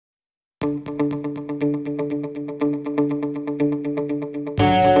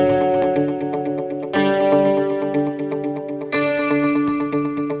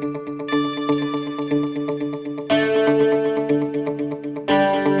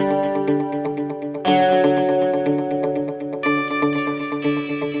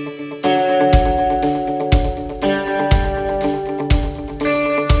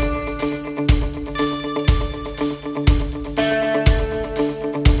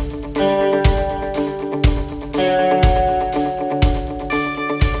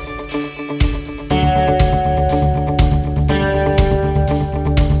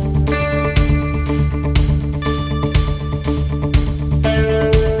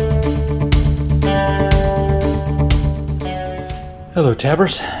Hello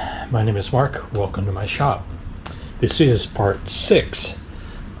Tabbers, my name is Mark. Welcome to my shop. This is part 6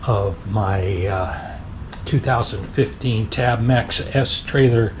 of my 2015 Tab Max S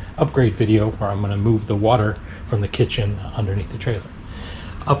trailer upgrade video where I'm going to move the water from the kitchen underneath the trailer.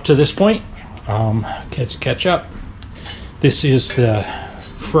 Up to this point, let's catch up. This is the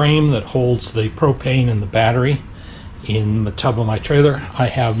frame that holds the propane and the battery in the tub of my trailer. I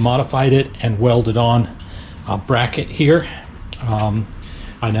have modified it and welded on a bracket here.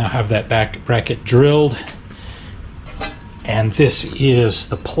 I now have that back bracket drilled, and this is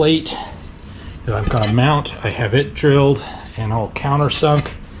the plate that I'm going to mount. I have it drilled and all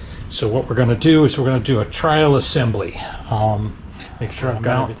countersunk. So what we're going to do is we're going to do a trial assembly. Make sure I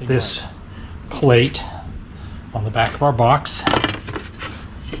mount this plate on the back of our box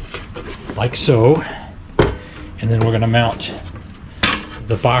like so, and then we're going to mount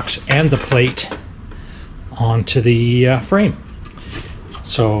the box and the plate onto the frame.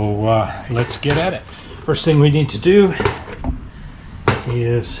 So let's get at it. First thing we need to do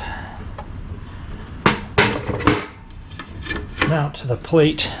is mount the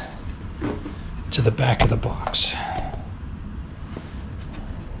plate to the back of the box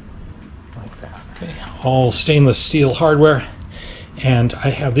like that. Okay, all stainless steel hardware, and I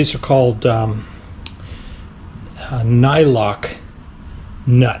have, these are called nylock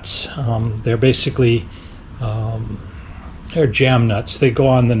nuts. They're basically they're jam nuts. They go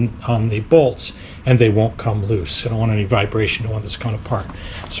on the bolts and they won't come loose. I don't want any vibration. I don't want this to come apart.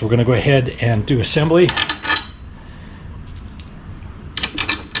 So we're going to go ahead and do assembly.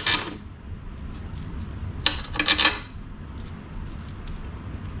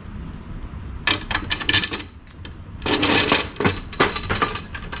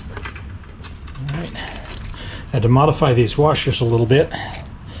 Alright. I had to modify these washers a little bit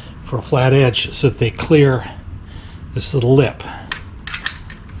for a flat edge so that they clear this little lip.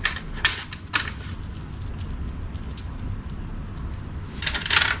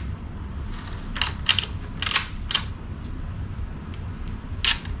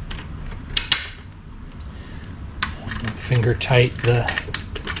 Finger tight the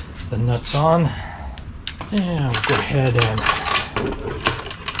nuts on, and we'll go ahead and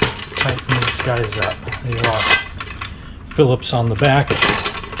tighten these guys up. They are Phillips on the back.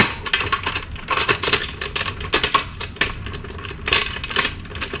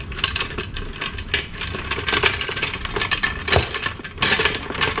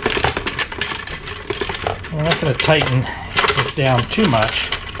 We're not going to tighten this down too much,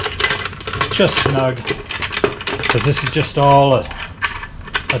 just snug, because this is just all a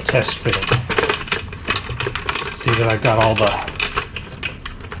test fitting. See that I've got all the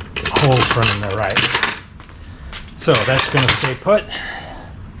holes running there right. So that's going to stay put.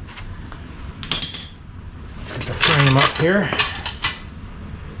 Let's get the frame up here.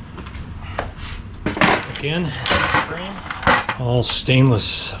 Again, frame. All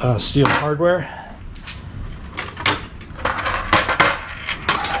stainless steel hardware.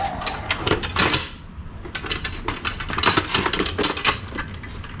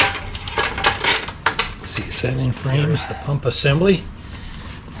 Set in frame. There's the pump assembly.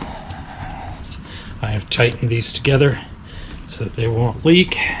 I have tightened these together so that they won't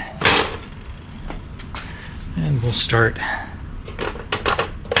leak, and we'll start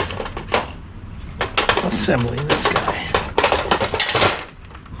assembling this guy.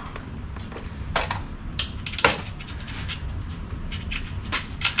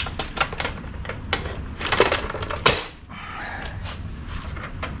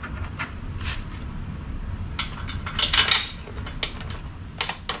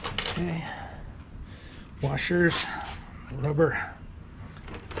 Okay, washers, rubber.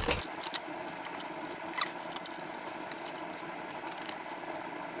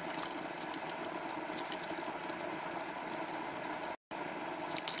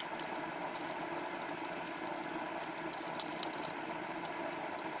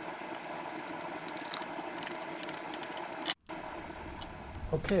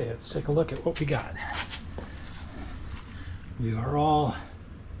 Okay, let's take a look at what we got. We are all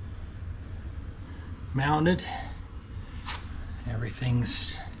mounted.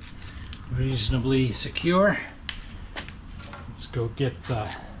 Everything's reasonably secure. Let's go get the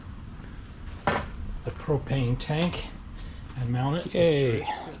propane tank and mount it. Yay!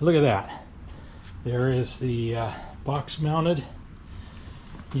 Look at that. There is the box mounted.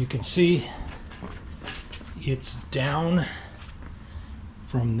 You can see it's down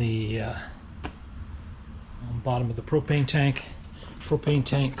from the bottom of the propane tank. Propane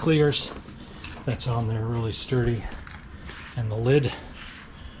tank clears. That's on there really sturdy. And the lid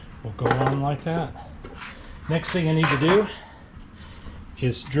will go on like that. Next thing I need to do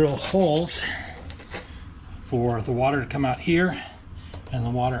is drill holes for the water to come out here and the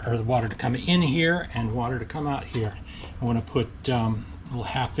water to come in here and water to come out here. I want to put little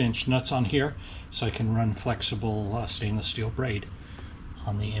 1/2-inch nuts on here so I can run flexible stainless steel braid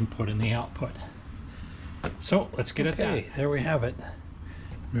on the input and the output. So let's get at that. There we have it.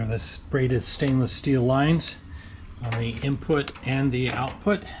 We have this braided stainless steel lines on the input and the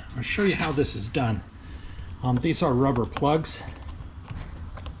output. I'll show you how this is done. These are rubber plugs.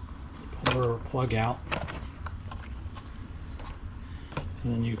 Pull the rubber plug out,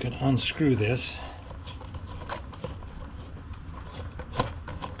 and then you can unscrew this.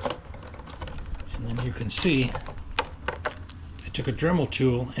 And then you can see I took a Dremel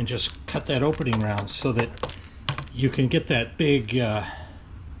tool and just cut that opening round so that you can get that big,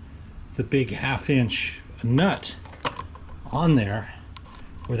 the big 1/2-inch nut on there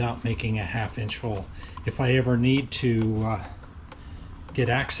without making a 1/2-inch hole. If I ever need to get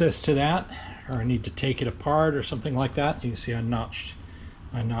access to that, or I need to take it apart or something like that, you can see I notched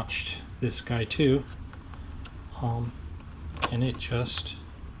this guy too, and it just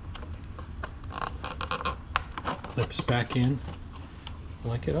clips back in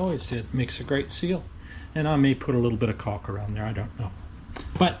like it always did. Makes a great seal. And I may put a little bit of caulk around there, I don't know.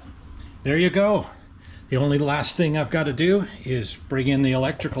 But there you go. The only last thing I've got to do is bring in the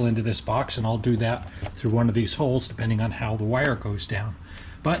electrical into this box, and I'll do that through one of these holes depending on how the wire goes down.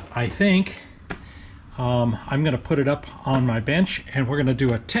 But I think I'm going to put it up on my bench, and we're going to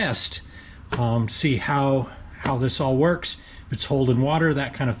do a test, see how this all works, if it's holding water,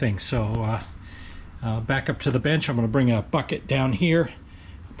 that kind of thing. So back up to the bench, I'm going to bring a bucket down here,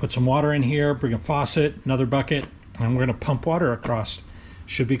 put some water in here, bring a faucet, another bucket, and we're going to pump water across.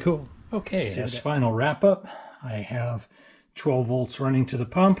 Should be cool. Okay, as final wrap up, I have 12 volts running to the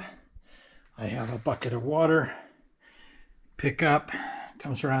pump. I have a bucket of water. Pickup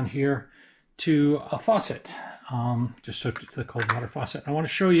comes around here to a faucet. Just hooked it to the cold water faucet. I want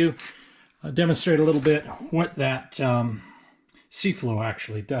to show you, demonstrate a little bit what that sea flow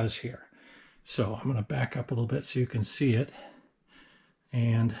actually does here. So I'm going to back up a little bit so you can see it.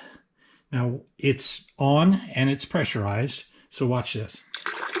 And now it's on and it's pressurized. So watch this.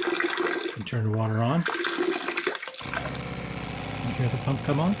 And turn the water on. You hear the pump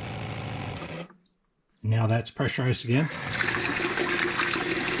come on? Now that's pressurized again.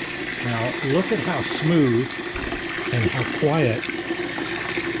 Now look at how smooth and how quiet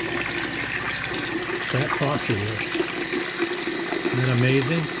that faucet is. Isn't that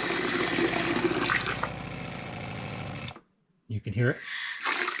amazing? You can hear it.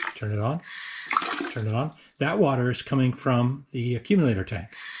 Turn it on. Turn it on. That water is coming from the accumulator tank.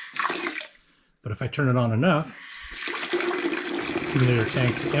 But if I turn it on enough, the accumulator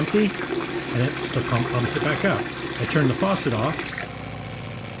tank's empty, and the pump pumps it back up. I turn the faucet off,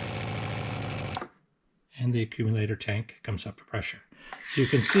 and the accumulator tank comes up to pressure. So you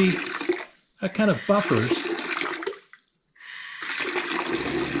can see that kind of buffers.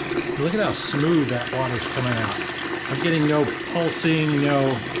 Look at how smooth that water's coming out. I'm getting no pulsing,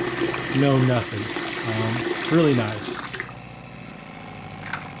 no nothing. Really nice.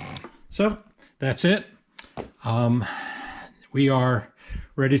 So that's it. We are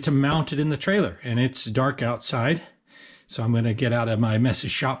ready to mount it in the trailer, and it's dark outside. So I'm going to get out of my messy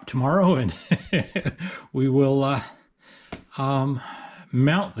shop tomorrow, and we will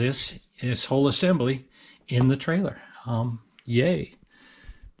mount this whole assembly in the trailer. Yay.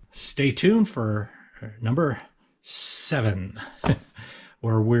 Stay tuned for number 7,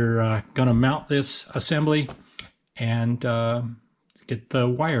 where we're going to mount this assembly and get the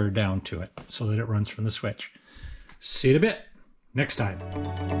wire down to it so that it runs from the switch. See you in a bit. Next time.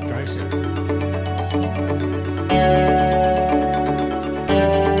 Drive safe.